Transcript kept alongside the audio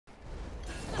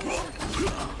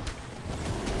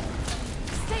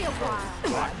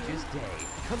day.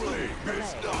 Come in, play.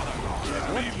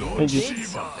 What you Thank you. did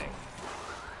something.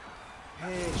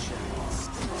 Patience.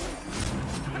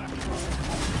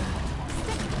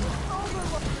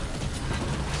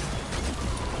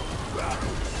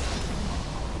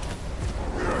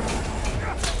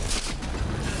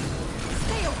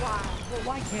 Stay a while. Well,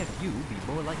 why can't you be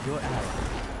more like your ally?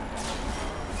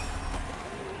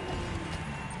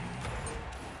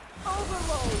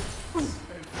 Overload.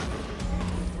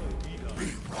 Be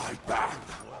right back.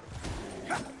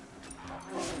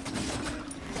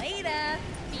 Later.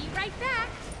 Be right back.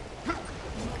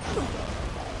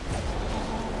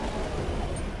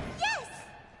 Yes!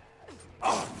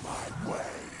 On my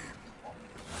way.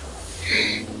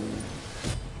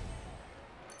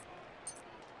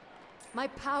 My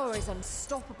power is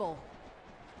unstoppable.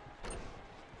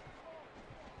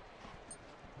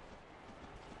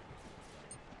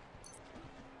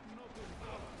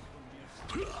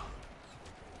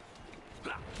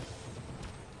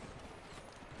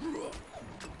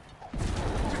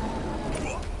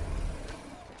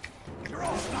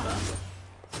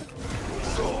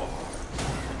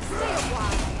 Stay a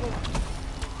while.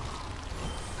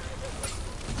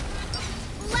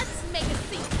 Let's make a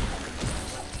scene.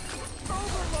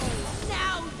 Overload.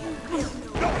 Now you will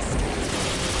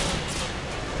know.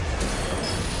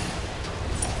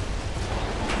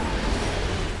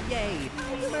 Yay,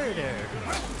 murder!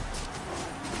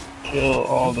 Kill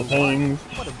all the things.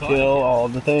 Kill all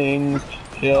the things.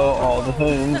 Kill all the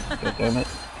things. God damn it.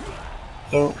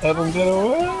 Don't let them get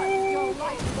away. Your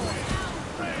life force.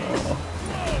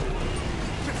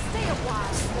 Stay a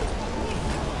while.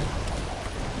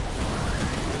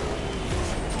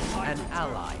 An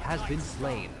ally has been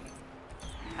slain.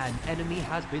 An enemy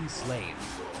has been slain.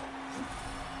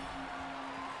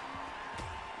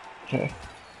 Okay.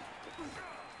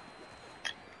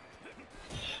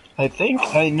 I think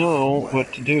I know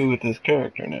what to do with this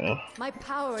character now. My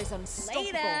power is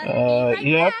unstoppable.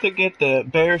 You have to get the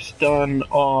bear stun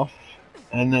off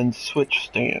and then switch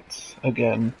stance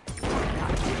again.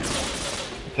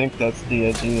 I think that's the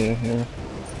idea here.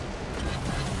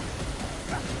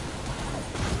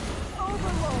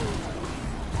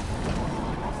 Overload.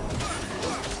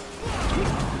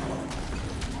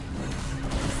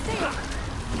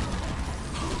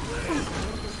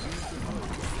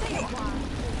 Stay a while.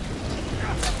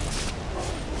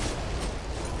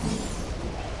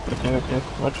 Okay,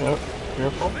 watch out.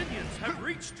 Careful. Minions have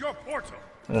reached your portal.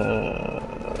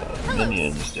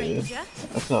 Minions, dude. stranger.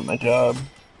 That's not my job.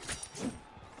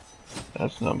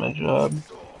 That's not my job.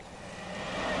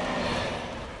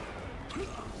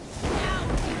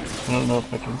 I don't know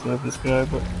if I can save this guy,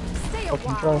 but Stay a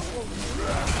fucking while.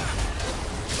 try.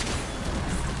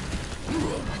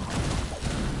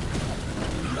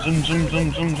 Zoom, zoom,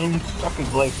 zoom, zoom, zoom. Suck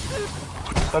his life.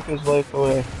 Suck his life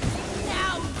away.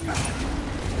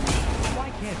 Why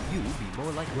can't you be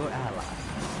more like your ally?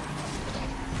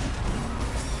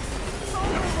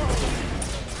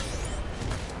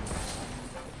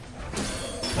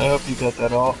 I hope you got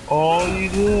that all. Oh, you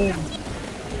did.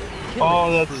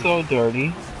 Oh, that's so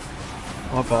dirty.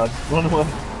 Oh god, run away.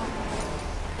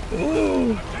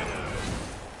 Ooh.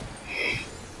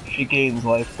 She gains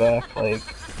life back like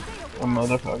a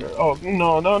motherfucker. Oh,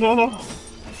 no, no, no, no.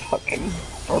 Fucking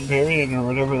barbarian or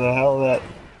whatever the hell that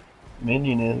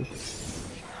minion is.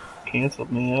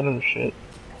 Canceled me out of the shit.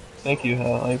 Thank you,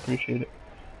 Hal. I appreciate it.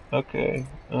 Okay,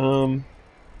 And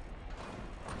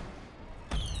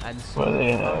so what do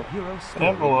they our have? hero They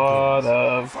have a story lot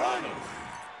begins. of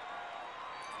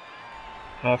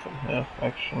half and half,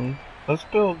 actually. Let's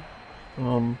build, This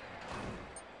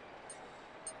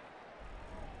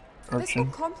will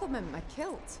Urchin. complement my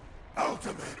kilt.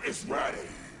 Ultimate is ready.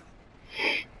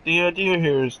 The idea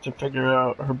here is to figure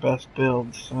out her best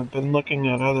builds. I've been looking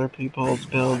at other people's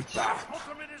builds.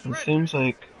 It seems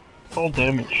like full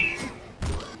damage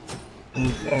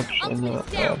is actually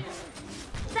not bad.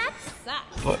 That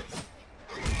sucks. But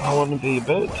I want to be a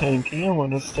bit tanky. I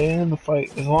want to stay in the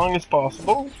fight as long as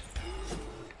possible.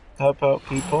 Help out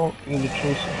people. Be the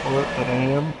true support that I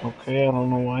am. Okay, I don't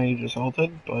know why he just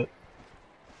ulted, but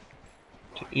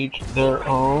to each their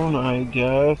own, I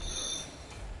guess.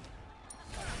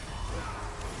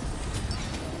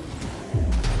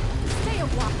 Stay a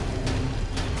while.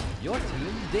 Your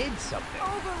team did something.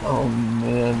 Oh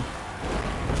man.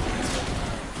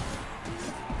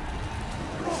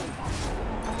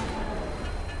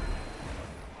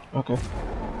 Okay.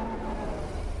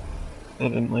 I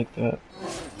didn't like that.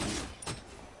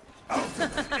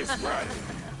 Ultimate is ready.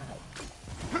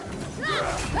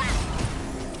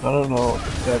 I don't know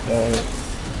if that guy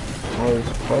was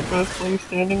purposely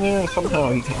standing there.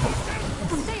 Somehow he got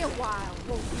Stay a while.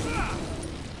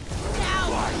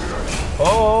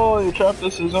 Oh, you trapped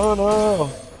the Susanna!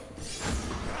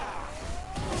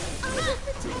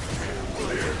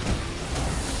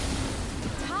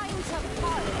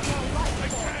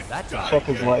 That's Check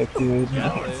his life, dude.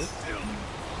 jealous.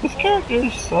 This character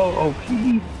is so OP.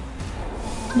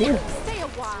 Here, Stay a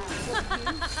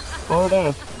while. slow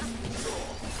down.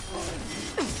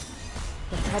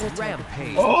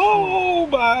 Rampage. Oh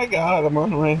my god, I'm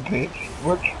on a rampage.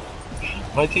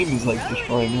 My team is like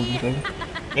destroying everything.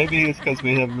 Maybe it's because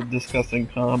we have a disgusting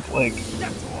comp like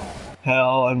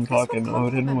Hell and fucking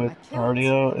Odin with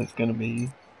Artio is gonna be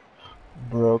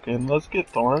broken. Let's get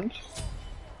Thorns.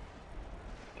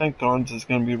 I think Thorns is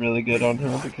gonna be really good on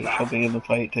her because she'll be in the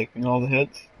fight taking all the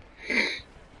hits.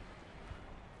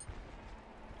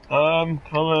 Come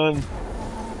on.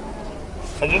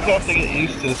 I just have to get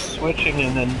used to switching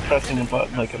and then pressing a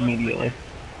button like immediately.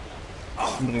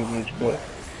 Somebody rage quit.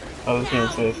 I was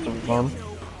gonna say it's still on.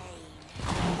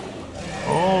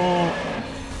 Oh,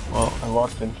 well, I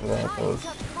walked into that. That was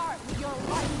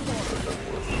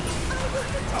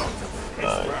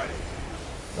nice.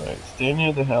 Alright, stay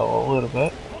near the hell a little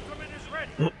bit.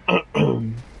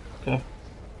 Okay.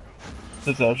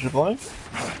 Is that your blank?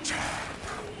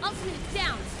 Ultimate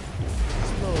down.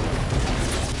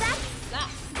 That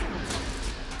sucks.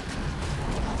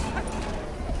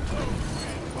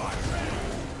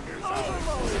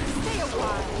 Stay a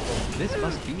while. This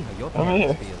must be how your Come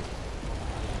here. parents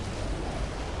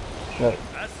feel. Shit.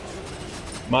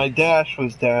 My dash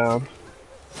was down.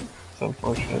 It's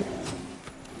unfortunate.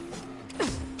 I'm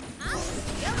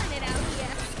feeling it out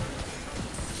here.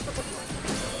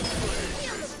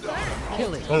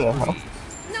 Killing. What the hell?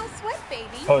 No sweat,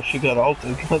 baby. Oh, she got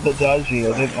ulted with the dodgy.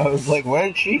 I was like, where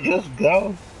did she just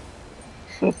go?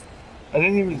 I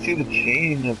didn't even see the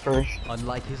chain at first.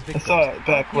 Unlike his I victims, saw it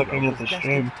back our hero looking at is the destined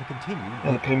stream. to continue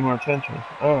Gotta pay more attention.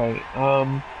 Alright,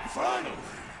 Finally!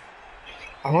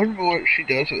 I wonder what she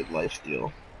does with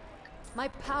lifesteal. My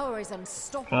power is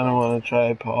unstoppable. Kinda wanna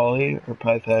try Polly or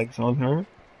Pythags on her.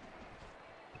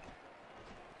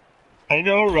 I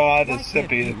know Rod Why is can't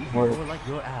Sippy you be works, more like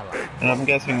your ally? and I'm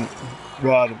guessing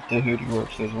Rod of Tahuti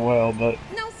works as well, but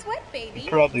No sweat, baby.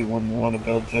 probably wouldn't want to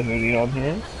build Tahuti on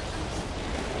her.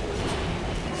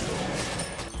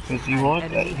 Because you want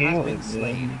that Enemy has healing, been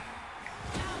slain. man.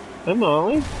 Hi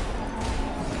Molly.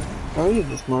 How are you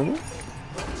this morning?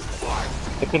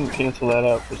 I couldn't cancel that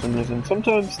out for some reason.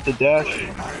 Sometimes the dash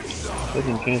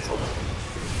doesn't cancel.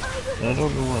 I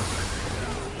don't know why.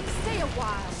 Stay a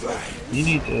while. You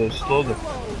need to slow the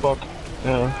fuck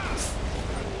down.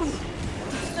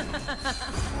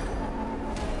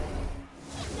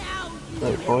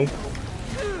 Right, boy.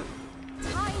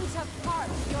 Time to part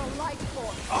your life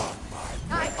force.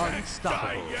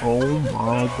 Unstoppable. Oh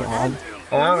my god.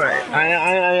 Alright,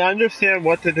 I understand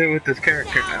what to do with this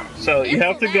character now. So you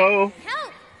have to go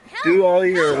Help! Help! do all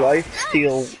your life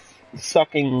steal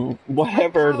sucking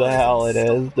whatever the hell it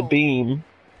is, the beam,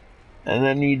 and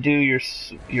then you do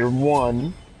your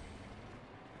one,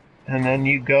 and then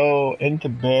you go into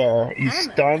bear, you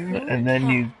stun, and then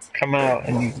you come out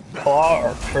and you claw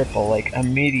or cripple like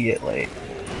immediately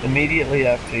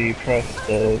after you press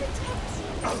the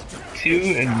 2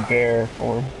 in bear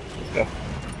form. Let's go.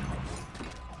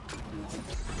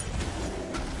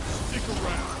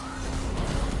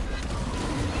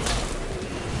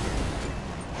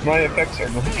 My effects are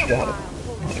glitched out.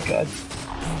 Oh my god.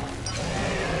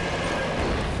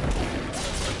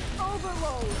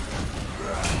 Overload.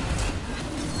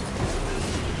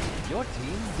 Your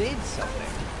team did something.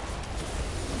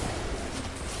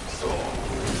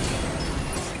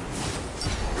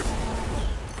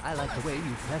 I like the way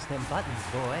you press them buttons,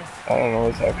 boy. I don't know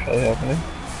what's actually happening.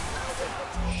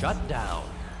 Shut down.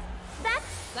 That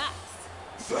sucks.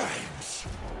 Thanks.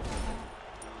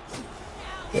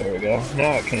 There we go.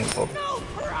 Now it canceled. No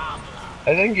problem.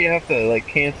 I think you have to like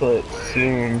cancel it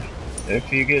soon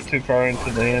if you get too far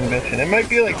into the animation. It might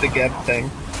be like the Geb thing,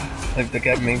 like the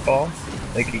Geb meatball.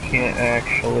 Like you can't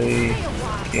actually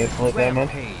cancel it that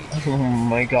much. Rampage. Oh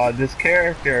my god, this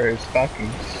character is fucking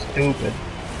stupid.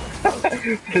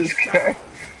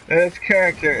 This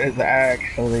character is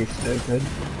actually stupid.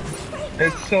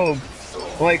 It's so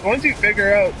like once you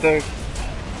figure out the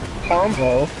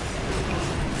combo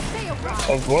Stay a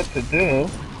while. of what to do.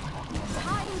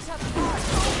 Time to part.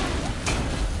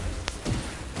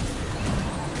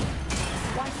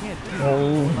 Why can't you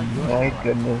Oh be like your my ally?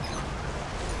 goodness.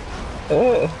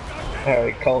 Ugh.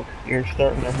 Alright, Culk, you're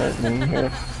starting to hurt me here.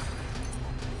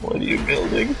 What are you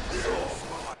building?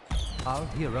 Our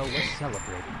hero was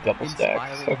celebrated, Double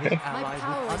stacks, inspiring okay. his allies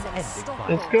power with is unending unstoppable.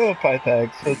 fire. Let's go with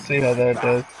Pythags. Let's see how that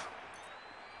does.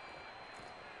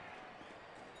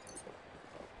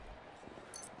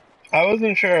 I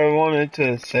wasn't sure I wanted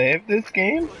to save this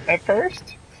game at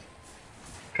first.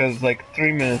 Because like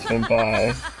 3 minutes went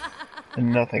by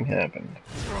and nothing happened.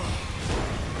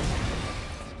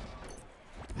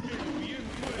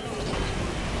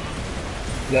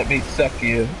 Let me suck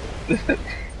you.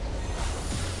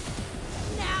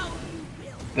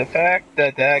 The fact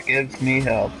that that gives me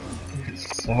health is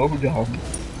so dumb.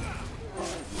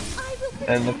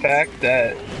 And the fact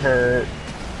that her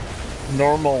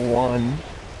normal one,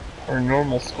 or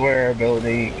normal square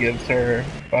ability gives her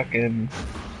fucking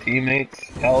teammates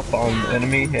health on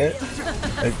enemy hit.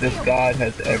 Like this god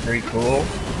has every tool.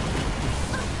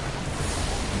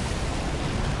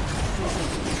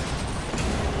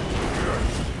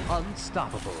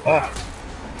 Unstoppable. Ah,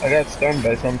 I got stunned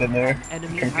by something there.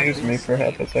 It confused me for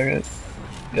half a second.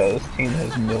 Yo, this team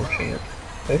has no chance.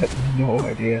 They have no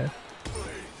idea.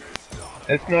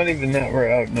 It's not even that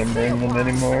we're outnumbering them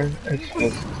anymore. It's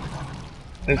just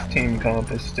this team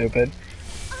comp is stupid.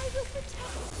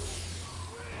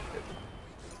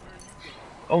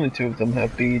 Only 2 of them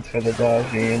have beads for the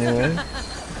dodgy anyway.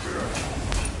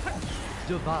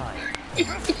 Divine.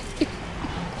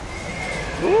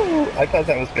 Ooh, I thought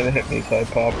that was gonna hit me, so I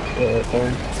popped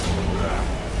thorn.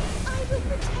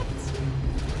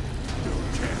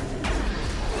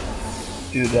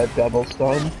 Dude, that double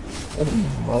stun. Oh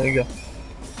my god.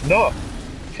 No!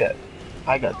 Shit.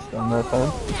 I got stunned that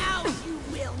time.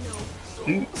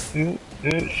 Dude,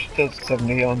 she does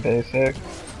 70 on basic.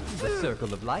 The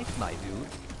circle of life, my dude.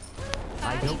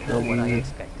 I don't know what I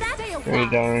expected. Pretty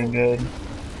darn good.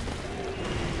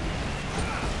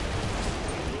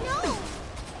 No!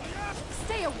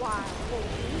 Stay a while,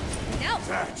 No!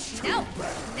 That's No! too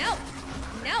bad. No!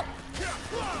 No!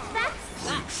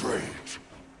 Retreat.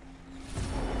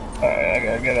 Alright, I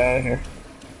gotta get out of here.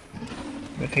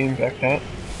 The team backed out.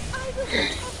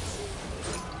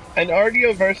 An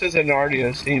Artio versus an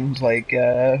Artio seems like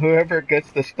whoever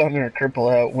gets the stun or cripple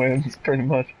out wins, pretty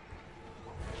much.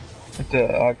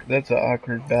 That's an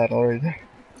awkward battle right there.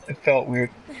 It felt weird.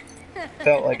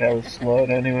 Felt like I was slowed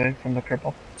anyway from the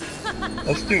cripple.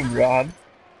 Let's do Rod.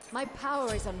 My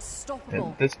power is unstoppable.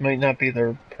 And this might not be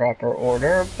the proper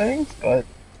order of things, but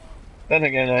then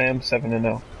again, I am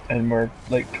 7-0, and we're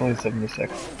like 27-6,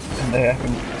 and they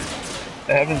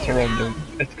haven't surrendered.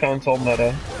 It's console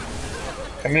meta.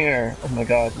 Come here. Oh my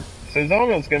god.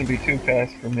 Susanna's gonna be too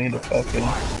fast for me to fucking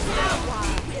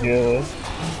deal with.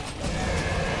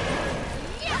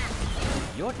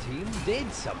 Your team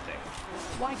did something.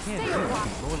 Why can't you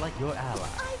be more like your ally?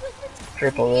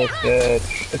 Triple this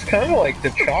bitch. It's kind of like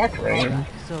the chalk rain.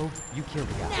 So you kill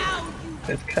the guy.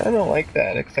 It's kind of like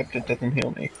that, except it doesn't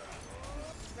heal me.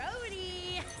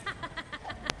 Brody!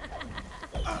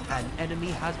 An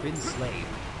enemy has been slain.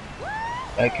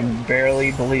 I can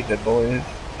barely believe it, boys.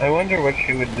 I wonder what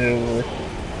she would do with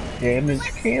damage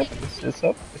camp. Is this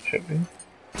up? It should be.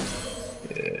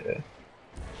 Yeah.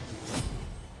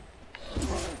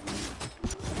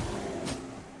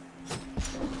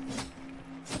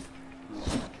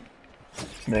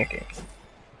 Smack it.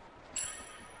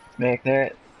 Smack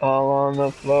that. All on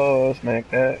the floor. Smack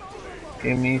that.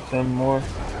 Give me some more.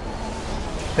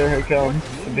 Here it comes.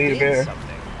 The bee bear.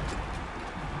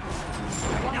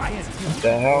 What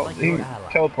the hell? He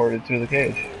teleported through the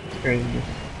cage. It's crazy.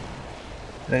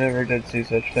 I never did see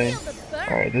such thing.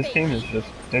 Alright, this team is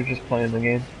they're just playing the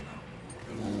game.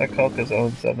 That Culk is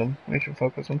 0-7. We should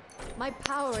focus him. My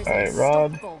power is Alright,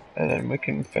 Rod. unstoppable. And then we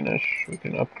can finish. We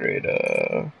can upgrade,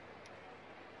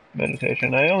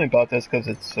 meditation. I only bought this because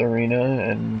it's arena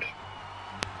and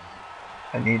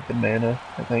I need the mana.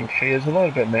 I think she is a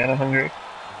little bit mana hungry.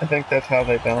 I think that's how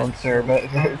they balance her, but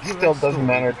it still doesn't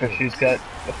matter because she's got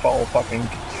the full fucking...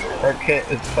 Her kit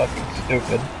is fucking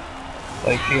stupid.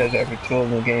 Like, she has every tool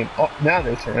in the game. Oh, now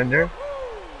they surrender.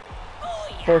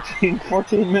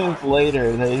 14 minutes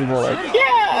later, they were like,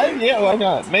 yeah, why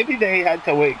not? Maybe they had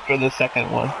to wait for the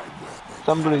second one.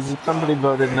 Somebody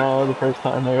voted no the first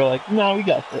time. They were like, no, we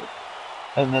got this.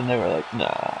 And then they were like,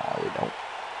 nah, we don't.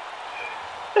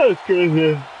 That was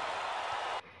crazy.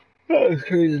 That was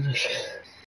crazy.